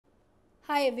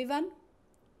Hi everyone,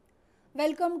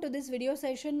 welcome to this video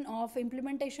session of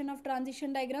implementation of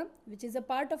transition diagram, which is a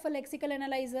part of a lexical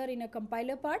analyzer in a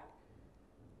compiler part,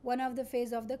 one of the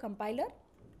phase of the compiler.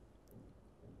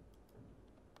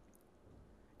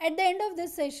 At the end of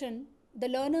this session, the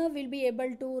learner will be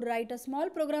able to write a small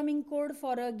programming code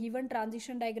for a given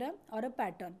transition diagram or a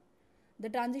pattern. The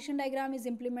transition diagram is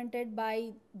implemented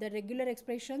by the regular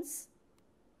expressions.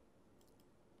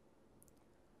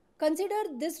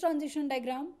 Consider this transition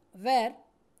diagram where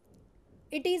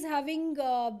it is having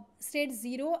state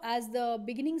 0 as the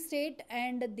beginning state,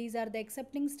 and these are the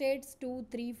accepting states 2,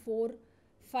 3, 4,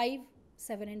 5,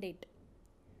 7 and 8.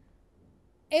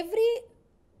 Every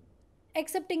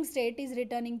accepting state is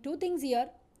returning two things here.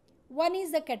 One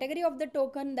is the category of the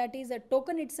token, that is a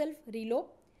token itself, relo,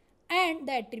 and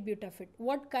the attribute of it,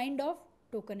 what kind of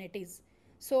token it is.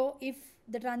 So if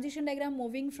the transition diagram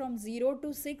moving from 0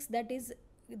 to 6, that is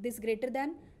this greater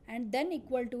than and then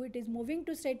equal to, it is moving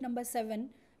to state number 7,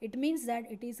 it means that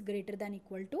it is greater than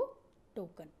equal to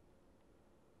token.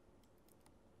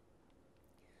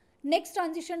 Next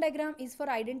transition diagram is for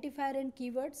identifier and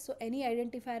keywords. So any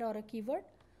identifier or a keyword.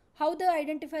 How the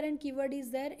identifier and keyword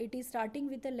is there? It is starting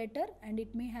with a letter and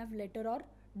it may have letter or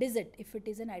digit if it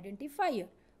is an identifier.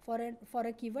 For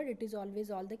a keyword, it is always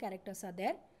all the characters are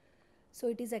there. So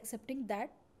it is accepting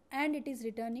that and it is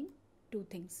returning two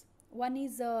things. One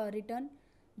is return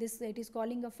this, it is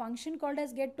calling a function called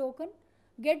as get token.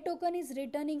 Get token is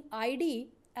returning ID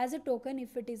as a token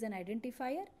if it is an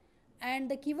identifier, and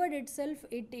the keyword itself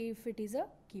if it is a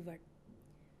keyword.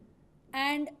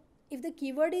 And if the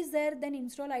keyword is there, then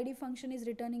install ID function is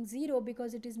returning 0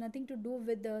 because it is nothing to do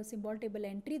with the symbol table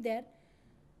entry there.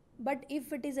 But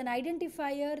if it is an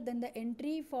identifier, then the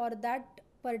entry for that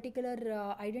particular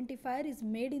identifier is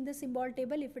made in the symbol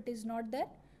table if it is not there,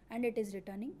 and it is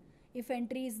returning. If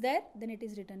entry is there, then it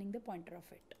is returning the pointer of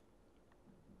it.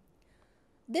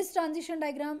 This transition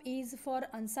diagram is for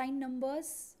unsigned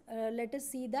numbers. Let us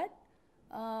see that.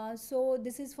 So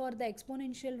this is for the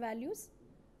exponential values,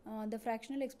 the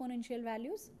fractional exponential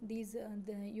values. These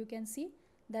you can see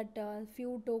that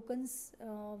few tokens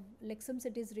lexems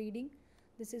it is reading.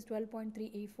 This is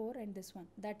 12.3E4 and this one,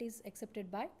 that is accepted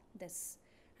by this,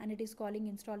 and it is calling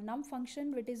install num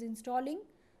function, which is installing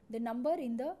the number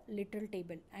in the literal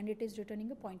table and it is returning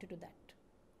a pointer to that.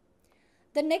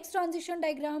 The next transition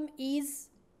diagram is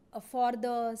for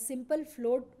the simple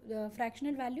float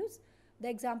fractional values. The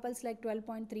examples like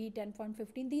 12.3,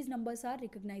 10.15, these numbers are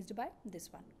recognized by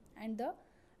this one, and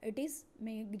it is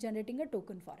generating a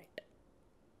token for it.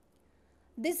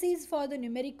 This is for the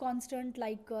numeric constant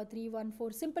like 3, 1,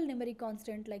 4, simple numeric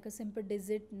constant like a simple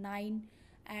digit 9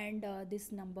 and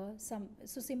this number some.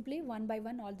 So simply one by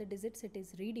one all the digits it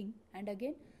is reading, and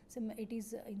again it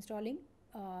is installing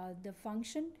the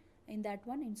function in that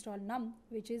one, install num,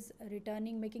 which is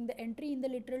returning, making the entry in the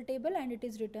literal table, and it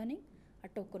is returning a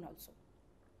token also.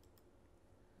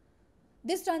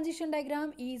 This transition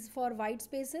diagram is for white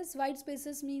spaces. White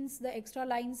spaces means the extra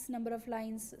lines, number of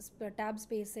lines, tab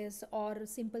spaces or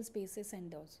simple spaces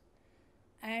and those,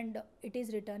 and it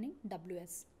is returning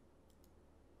WS.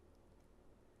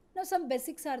 Now some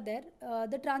basics are there.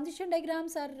 The transition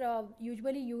diagrams are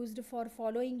usually used for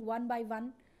following one by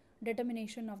one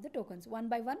determination of the tokens. One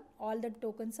by one all the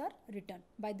tokens are returned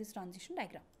by this transition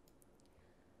diagram.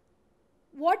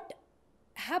 What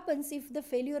happens if the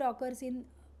failure occurs in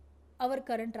our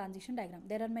current transition diagram?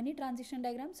 There are many transition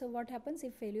diagrams, so what happens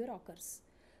if failure occurs?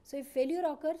 So if failure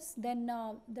occurs, then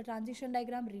the transition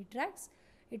diagram retracts.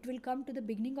 It will come to the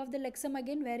beginning of the lexem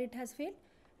again where it has failed,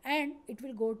 and it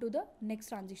will go to the next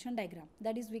transition diagram.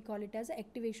 That is, we call it as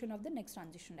activation of the next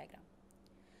transition diagram.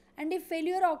 And if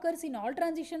failure occurs in all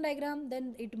transition diagram,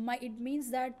 then it means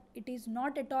that it is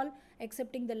not at all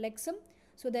accepting the lexem.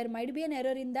 So there might be an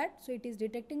error in that. So it is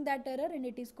detecting that error and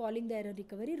it is calling the error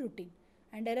recovery routine,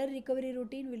 and error recovery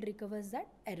routine will recover that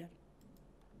error.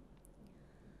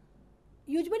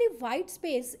 Usually white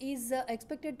space is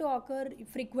expected to occur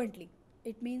frequently.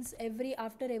 It means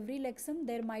after every lexem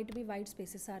there might be white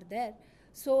spaces are there.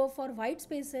 So for white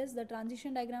spaces, the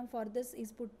transition diagram for this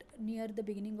is put near the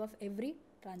beginning of every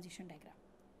transition diagram.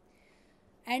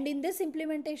 And in this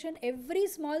implementation, every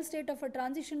small state of a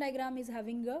transition diagram is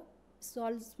having a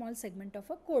small segment of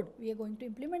a code. We are going to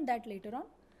implement that later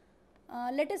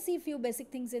on. Let us see few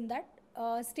basic things in that.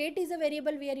 State is a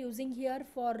variable we are using here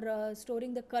for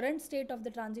storing the current state of the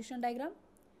transition diagram.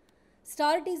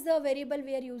 Start is the variable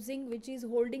we are using which is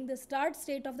holding the start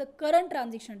state of the current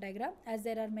transition diagram, as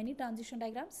there are many transition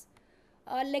diagrams.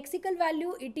 Lexical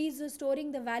value, it is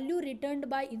storing the value returned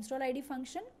by install ID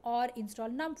function or install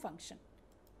num function.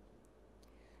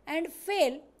 And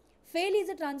fail Fail is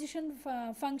a transition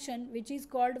function which is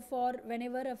called for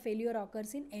whenever a failure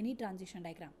occurs in any transition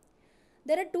diagram.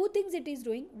 There are two things it is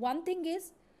doing. One thing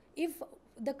is, if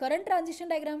the current transition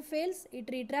diagram fails, it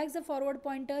retracts the forward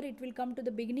pointer, it will come to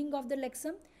the beginning of the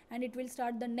lexem and it will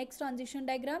start the next transition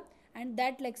diagram, and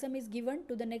that lexem is given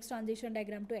to the next transition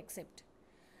diagram to accept.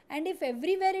 And if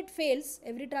everywhere it fails,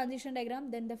 every transition diagram,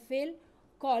 then the fail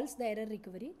calls the error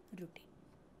recovery routine.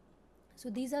 So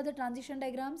these are the transition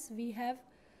diagrams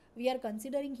we are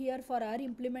considering here for our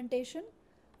implementation.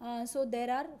 So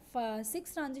there are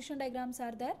 6 transition diagrams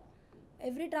are there.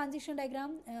 Every transition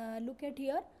diagram, look at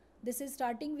here, this is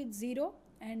starting with 0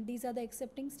 and these are the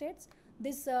accepting states.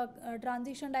 This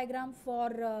transition diagram for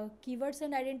keywords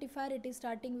and identifier, it is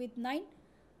starting with 9.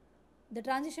 The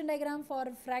transition diagram for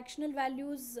fractional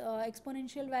values,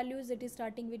 exponential values, it is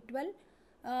starting with 12.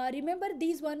 Remember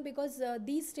these one because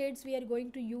these states we are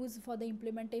going to use for the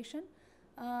implementation.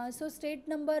 So state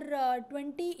number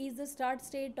 20 is the start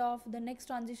state of the next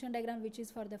transition diagram, which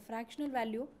is for the fractional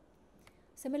value.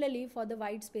 Similarly, for the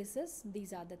white spaces,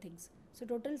 these are the things. So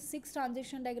total 6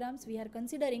 transition diagrams we are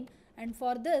considering, and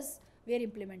for this we are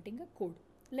implementing a code.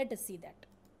 Let us see that.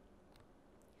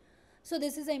 So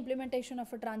this is the implementation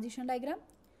of a transition diagram.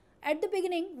 At the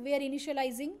beginning, we are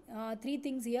initializing 3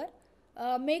 things here.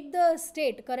 Make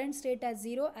the current state as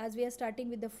 0, as we are starting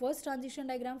with the first transition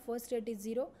diagram, first state is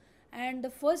 0, and the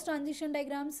first transition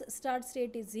diagram's start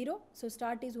state is 0. So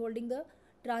start is holding the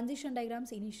transition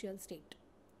diagram's initial state.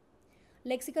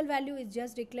 Lexical value is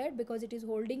just declared because it is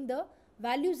holding the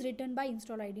values written by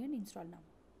install ID and install now.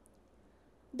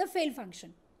 The fail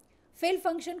function. Fail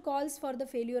function calls for the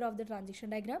failure of the transition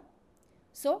diagram.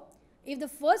 So if the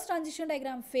first transition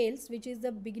diagram fails, which is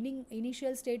the beginning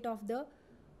initial state of the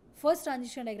first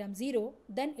transition diagram 0,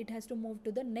 then it has to move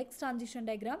to the next transition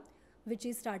diagram, which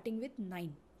is starting with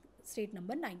 9, state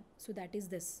number 9. So that is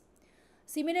this.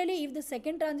 Similarly, if the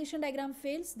second transition diagram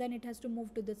fails, then it has to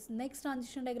move to the next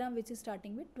transition diagram, which is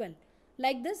starting with 12.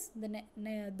 Like this,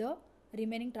 the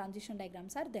remaining transition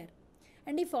diagrams are there.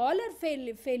 And if all are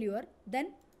failure,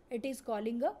 then it is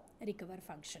calling a recover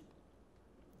function.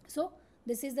 So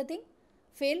this is the thing.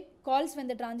 Fail calls when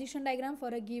the transition diagram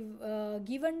for a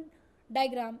given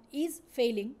diagram is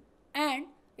failing and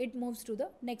it moves to the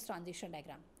next transition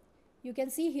diagram. You can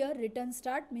see here return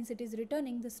start means it is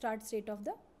returning the start state of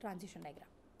the transition diagram.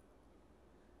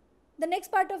 The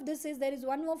next part of this is there is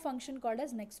one more function called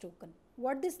as next token.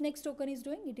 What this next token is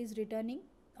doing, it is returning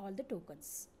all the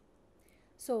tokens.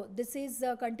 So this is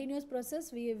a continuous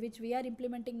process which we are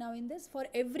implementing now in this. For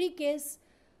every case,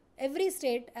 every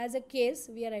state as a case,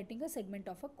 we are writing a segment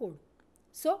of a code.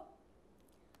 So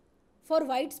for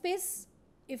white space,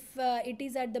 if it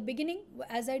is at the beginning,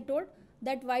 as I told,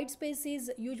 that white space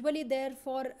is usually there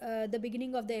for the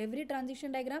beginning of the every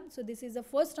transition diagram. So this is the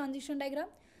first transition diagram.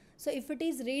 So if it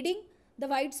is reading the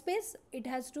white space, it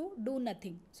has to do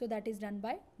nothing. So that is done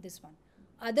by this one.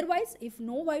 Otherwise, if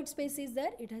no white space is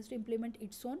there, it has to implement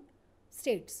its own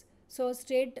states. So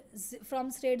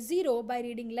from state 0, by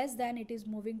reading less than, it is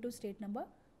moving to state number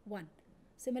 1.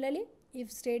 Similarly,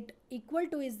 if state equal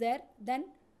to is there, then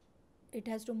it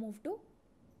has to move to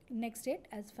next state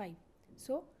as 5.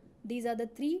 So these are the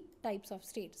 3 types of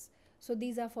states. So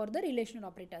these are for the relational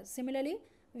operators. Similarly,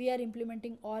 we are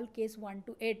implementing all case 1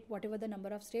 to 8, whatever the number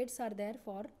of states are there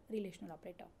for relational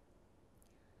operator.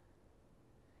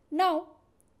 Now,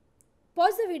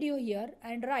 pause the video here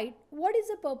and write what is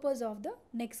the purpose of the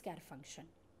nextchar function.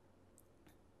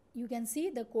 You can see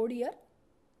the code here.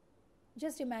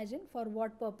 Just imagine for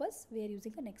what purpose we are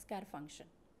using a nextchar function.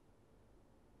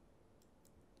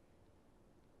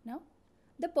 Now,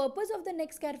 the purpose of the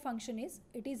nextchar function is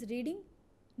it is reading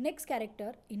next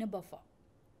character in a buffer.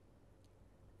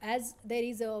 As there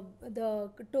is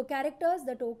the characters,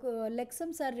 the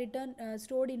lexems are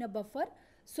stored in a buffer.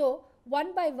 So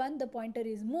one by one the pointer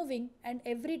is moving, and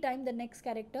every time the next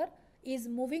character is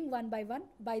moving one by one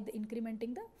by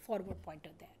incrementing the forward pointer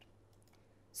there.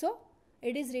 So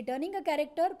it is returning a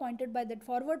character pointed by that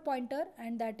forward pointer,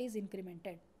 and that is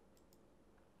incremented.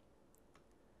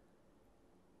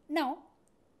 Now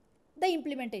the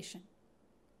implementation.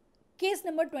 Case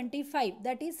number 25,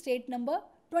 that is state number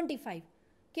 25.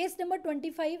 Case number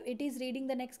 25, it is reading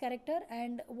the next character,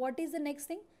 and what is the next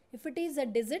thing? If it is a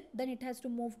digit, then it has to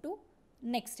move to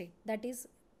next state, that is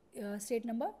state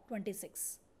number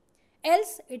 26.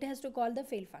 Else it has to call the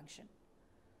fail function.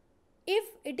 If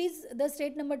it is the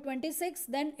state number 26,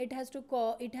 then it has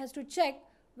to check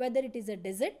whether it is a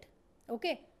digit,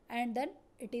 okay, and then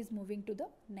it is moving to the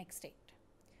next state.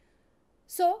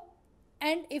 So,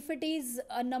 and if it is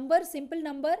a number, simple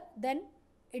number, then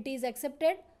it is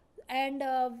accepted, and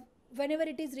whenever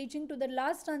it is reaching to the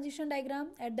last transition diagram,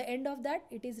 at the end of that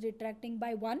it is retracting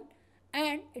by 1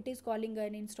 and it is calling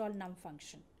an install num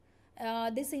function.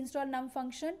 This install num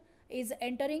function is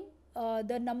entering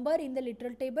the number in the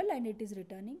literal table and it is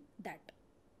returning that.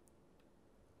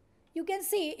 You can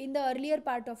see in the earlier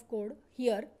part of code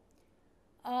here,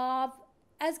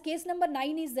 as case number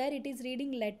 9 is there, it is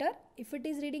reading letter. If it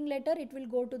is reading letter, it will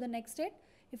go to the next state.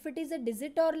 If it is a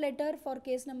digit or letter for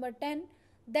case number 10,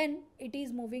 then it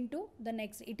is moving to the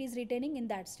next, it is retaining in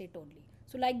that state only.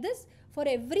 So like this, for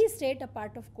every state a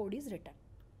part of code is written.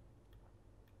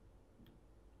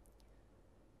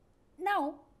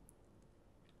 Now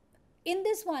in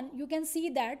this one you can see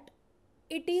that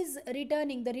it is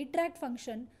returning the retract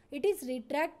function. It is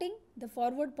retracting the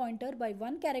forward pointer by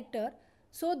 1 character,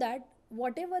 so that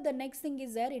whatever the next thing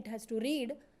is there, it has to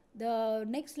read the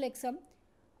next lexem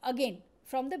again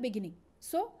from the beginning.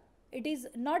 So it is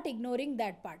not ignoring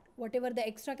that part, whatever the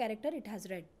extra character it has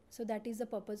read. So that is the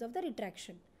purpose of the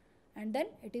retraction. And then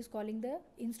it is calling the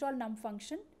install num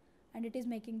function and it is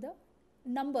making the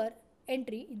number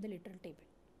entry in the literal table.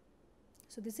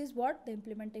 So this is what the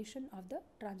implementation of the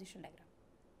transition diagram.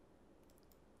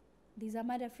 These are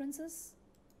my references.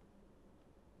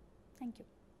 Thank you.